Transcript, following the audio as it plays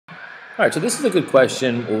All right, so this is a good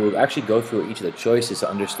question. We'll actually go through each of the choices to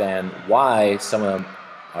understand why some of them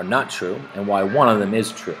are not true and why one of them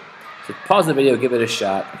is true. So pause the video, give it a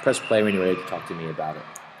shot, and press play when you're ready to talk to me about it.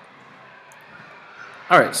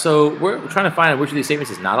 All right, so we're trying to find out which of these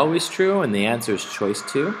statements is not always true, and the answer is choice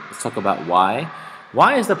 2. Let's talk about why.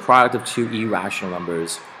 Why is the product of two irrational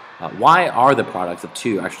numbers, why are the products of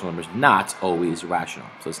two irrational numbers not always rational?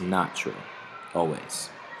 So it's not true, always.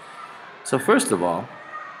 So first of all,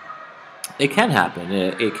 it can happen.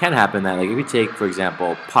 It can happen that, like, if you take, for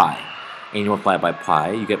example, pi, and you multiply it by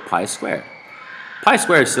pi, you get pi squared. Pi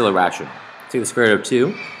squared is still irrational. Take the square root of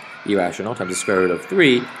 2, irrational, times the square root of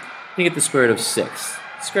 3, and you get the square root of 6.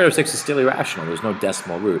 The square root of 6 is still irrational. There's no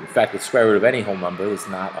decimal root. In fact, the square root of any whole number is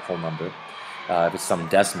not a whole number. If it's some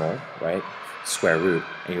decimal, right, square root,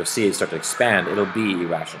 and you'll see it start to expand, it'll be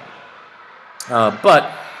irrational. But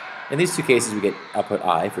in these two cases, we get output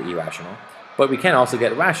I for irrational. But we can also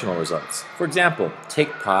get rational results. For example,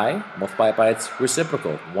 take pi, multiply it by its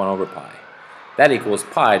reciprocal, 1 over pi. That equals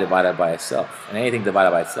pi divided by itself. And anything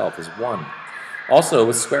divided by itself is 1. Also,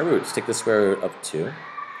 with square roots, take the square root of 2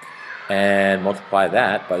 and multiply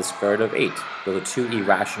that by the square root of 8. Those are two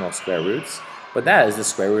irrational square roots, but that is the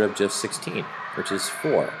square root of just 16, which is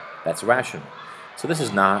 4. That's rational. So this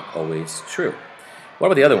is not always true. What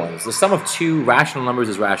about the other ones? The sum of two rational numbers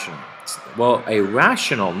is rational. Well, a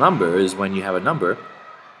rational number is when you have a number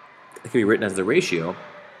that can be written as the ratio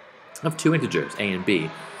of two integers, a and b.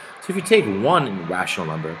 So if you take one rational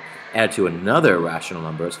number, add it to another rational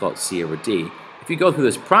number, let's call it c over d. If you go through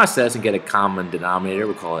this process and get a common denominator,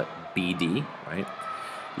 we'll call it bd, right?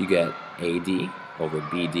 You get ad over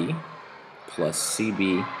bd plus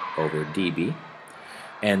cb over db.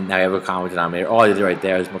 And now you have a common denominator. All I did right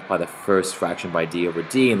there is multiply the first fraction by d over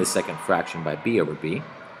d and the second fraction by b over b.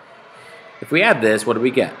 If we add this, what do we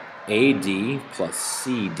get? AD plus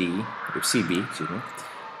CD, or CB, excuse me.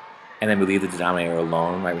 And then we leave the denominator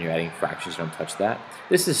alone, right? When you're adding fractions, you don't touch that.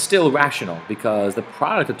 This is still rational because the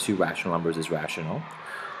product of two rational numbers is rational.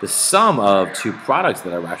 The sum of two products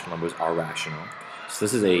that are rational numbers are rational. So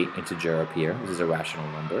this is an integer up here. This is a rational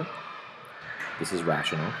number. This is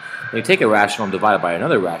rational. Then you take a rational and divide it by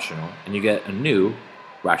another rational, and you get a new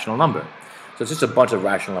rational number. So it's just a bunch of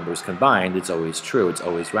rational numbers combined. It's always true. It's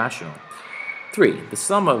always rational. 3. The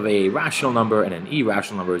sum of a rational number and an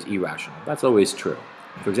irrational number is irrational. That's always true.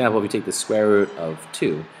 For example, if you take the square root of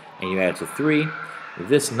 2 and you add it to 3,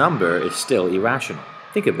 this number is still irrational.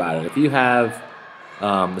 Think about it. If you have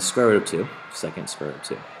the square root of 2, second square root of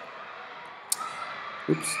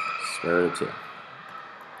 2. Oops, square root of 2.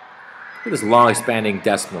 Look at this long expanding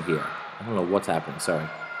decimal here. I don't know what's happening, sorry.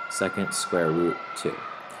 Second square root 2.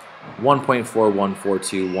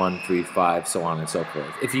 1.4142135, so on and so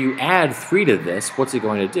forth. If you add 3 to this, what's it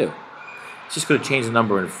going to do? It's just going to change the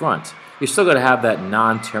number in front. You're still going to have that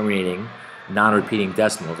non-terminating, non-repeating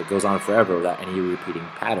decimal that goes on forever without any repeating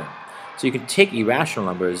pattern. So you can take irrational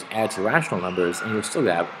numbers, add to rational numbers, and you'll still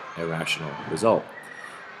have a rational result.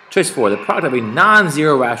 Choice 4. The product of a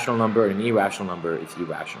non-zero rational number and an irrational number is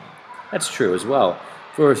irrational. That's true as well,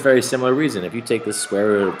 for a very similar reason. If you take the square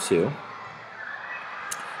root of 2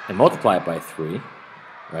 and multiply it by 3,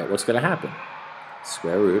 right, what's going to happen?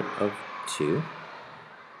 Square root of 2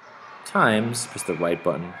 times, press the right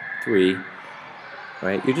button, 3,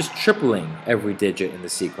 right? You're just tripling every digit in the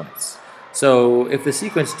sequence. So if the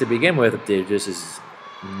sequence to begin with of digits is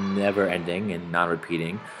never-ending and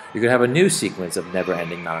non-repeating, you're going to have a new sequence of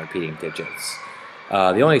never-ending, non-repeating digits.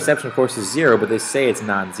 The only exception, of course, is 0, but they say it's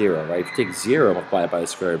non-zero, right? If you take 0 and multiply it by the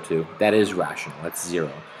square root of 2, that is rational. That's 0.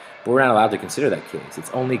 But we're not allowed to consider that case.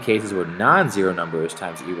 It's only cases where non-zero numbers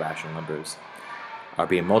times irrational numbers are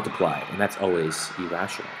being multiplied, and that's always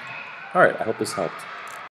irrational. All right, I hope this helped.